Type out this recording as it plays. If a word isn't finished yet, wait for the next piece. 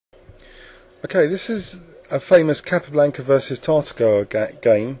Okay, this is a famous Capablanca versus Tartakower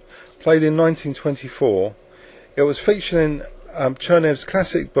game played in 1924. It was featured in Chernev's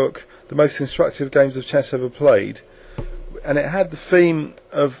classic book, The Most Instructive Games of Chess Ever Played, and it had the theme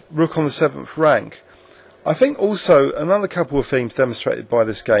of Rook on the 7th rank. I think also another couple of themes demonstrated by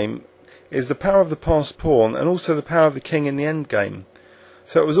this game is the power of the passed pawn and also the power of the king in the endgame.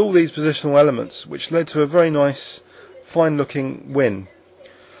 So it was all these positional elements which led to a very nice, fine looking win.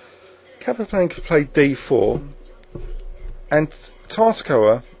 Capablanca played d4 and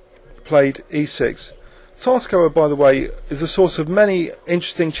Tartakower played e6. Tartakower, by the way, is the source of many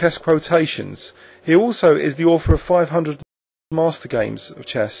interesting chess quotations. He also is the author of 500 master games of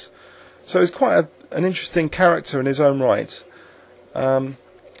chess, so he's quite an interesting character in his own right,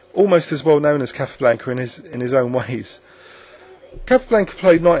 almost as well known as Capablanca in his own ways. Capablanca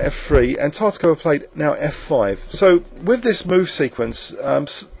played knight f3 and Tartakower played now f5. So with this move sequence,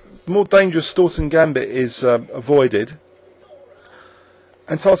 the more dangerous Staunton gambit is avoided,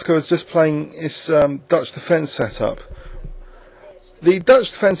 and Tartakower is just playing his Dutch defence setup. The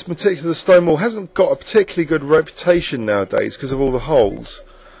Dutch defence, in particular the stone wall, hasn't got a particularly good reputation nowadays because of all the holes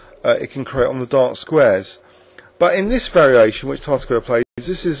it can create on the dark squares. But in this variation, which Tartakower plays,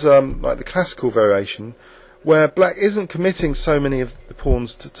 this is like the classical variation, where black isn't committing so many of the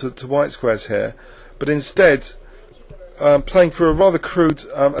pawns to white squares here, but instead playing for a rather crude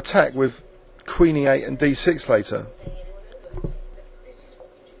attack with queen e8 and d6 later.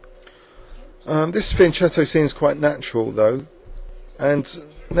 This fianchetto seems quite natural though, and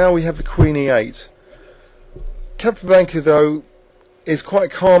now we have the queen e8. Capablanca though is quite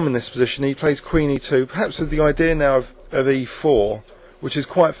calm in this position. He plays queen e2, perhaps with the idea now of e4, which is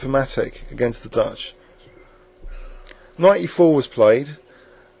quite thematic against the Dutch. Knight e4 was played.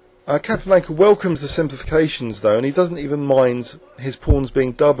 Capablanca welcomes the simplifications though, and he doesn't even mind his pawns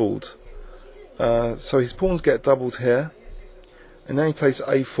being doubled. So his pawns get doubled here, and then he plays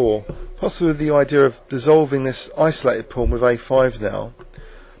a4, possibly with the idea of dissolving this isolated pawn with a5 now.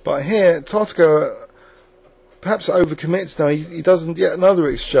 But here Tartakower perhaps overcommits now. He doesn't yet another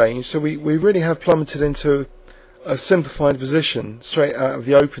exchange, so we really have plummeted into a simplified position straight out of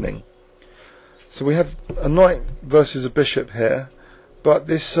the opening. So we have a knight versus a bishop here, but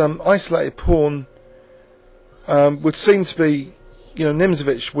this isolated pawn would seem to be,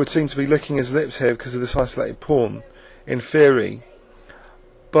 Nimzovich would seem to be licking his lips here because of this isolated pawn, in theory.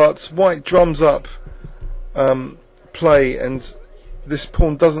 But white drums up play, and this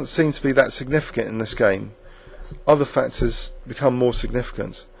pawn doesn't seem to be that significant in this game. Other factors become more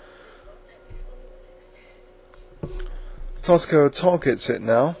significant. Tartakower targets it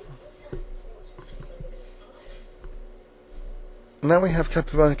now. Now we have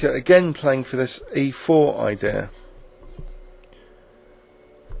Capablanca again playing for this e4 idea,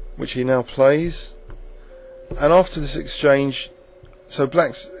 which he now plays. And after this exchange, so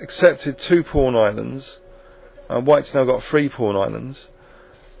black's accepted 2 pawn islands, and white's now got 3 pawn islands.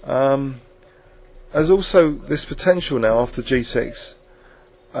 There's also this potential now after g6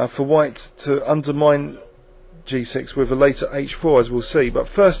 for white to undermine g6 with a later h4, as we'll see. But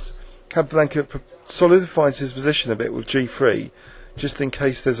first Capablanca solidifies his position a bit with g3, just in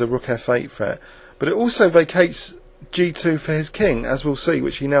case there's a rook f8 threat. But it also vacates g2 for his king, as we'll see,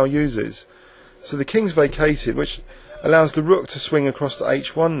 which he now uses. So the king's vacated, which allows the rook to swing across to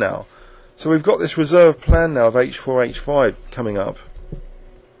h1 now. So we've got this reserve plan now of h4, h5 coming up.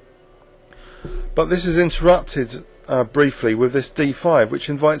 But this is interrupted briefly with this d5, which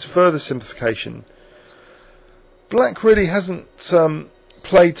invites further simplification. Black really hasn't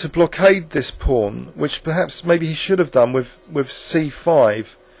played to blockade this pawn, which perhaps maybe he should have done with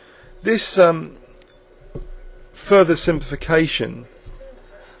c5. This further simplification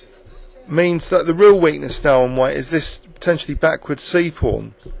means that the real weakness now on white is this potentially backward c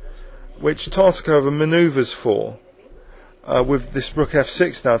pawn, which Tartakower manoeuvres for with this rook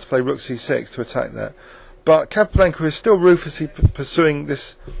f6 now to play rook c6 to attack that. But Capablanca is still ruthlessly pursuing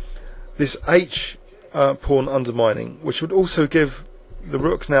this h pawn undermining, which would also give the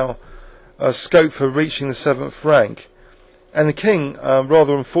rook now scope for reaching the 7th rank, and the king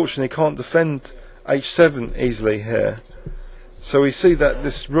rather unfortunately can't defend h7 easily here. So we see that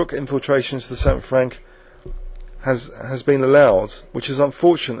this rook infiltration to the 7th rank has been allowed, which is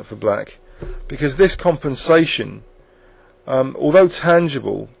unfortunate for black, because this compensation, although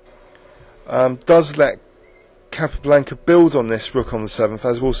tangible, does let Capablanca build on this rook on the 7th,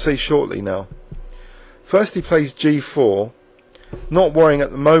 as we'll see shortly now. First he plays g4, not worrying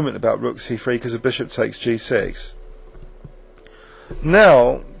at the moment about rook c3 because the bishop takes g6.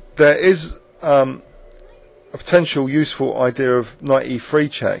 Now there is a potential useful idea of knight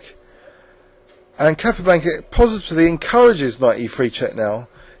e3 check, And Capablanca positively encourages knight e3 check now.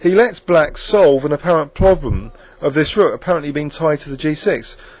 He lets black solve an apparent problem of this rook apparently being tied to the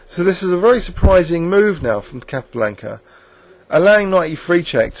g6. So this is a very surprising move now from Capablanca, allowing knight e3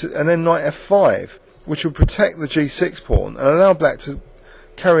 check and then knight f5, which will protect the g6 pawn and allow black to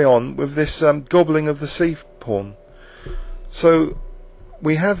carry on with this gobbling of the c pawn. So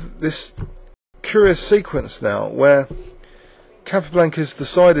we have this curious sequence now where Capablanca's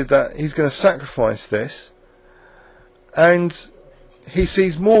decided that he's going to sacrifice this, and he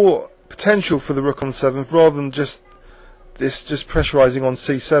sees more potential for the rook on the 7th rather than just pressurizing on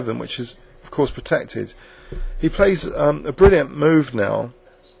c7, which is of course protected. He plays a brilliant move now,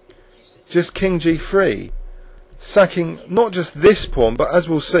 just king g3, sacking not just this pawn but, as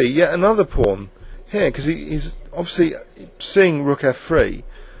we'll see, yet another pawn here, because he's obviously seeing rook f3.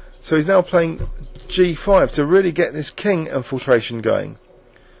 So he's now playing g5 to really get this king infiltration going.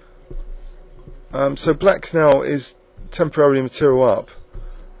 So black now is temporarily material up,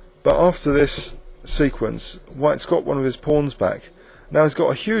 but after this sequence, white's got one of his pawns back. Now he's got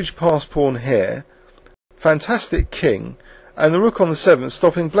a huge pass pawn here, fantastic king, and the rook on the 7th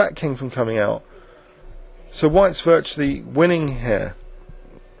stopping black king from coming out. So white's virtually winning here.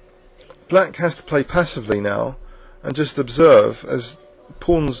 Black has to play passively now and just observe as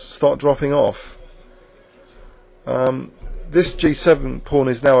pawns start dropping off. This g7 pawn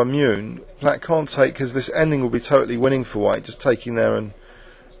is now immune. Black can't take, because this ending will be totally winning for white, just taking there and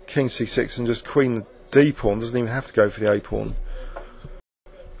king c6 and just queen the d pawn, doesn't even have to go for the a pawn.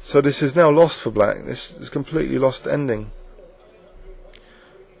 So this is now lost for black. This is completely lost ending.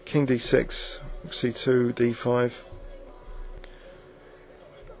 King d6, rook c2, d5,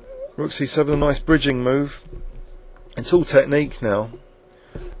 rook c7, a nice bridging move. It's all technique now.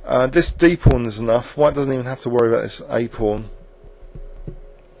 This d pawn is enough. White doesn't even have to worry about this a pawn.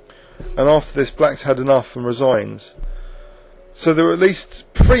 And after this, black's had enough and resigns. So there are at least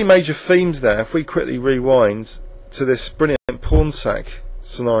 3 major themes there. If we quickly rewind to this brilliant pawn sack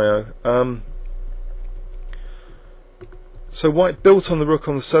scenario. So white built on the rook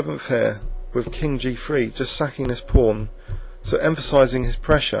on the 7th here with king g3, just sacking this pawn. So emphasising his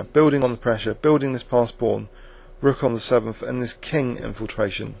pressure, building on the pressure, building this passed pawn, rook on the 7th, and this king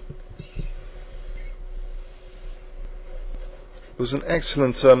infiltration. It was an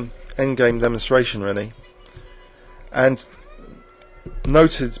excellent endgame demonstration, really, and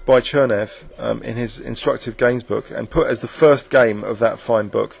noted by Chernev in his Instructive Games book, and put as the first game of that fine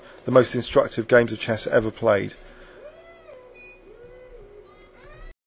book, the most instructive games of chess ever played.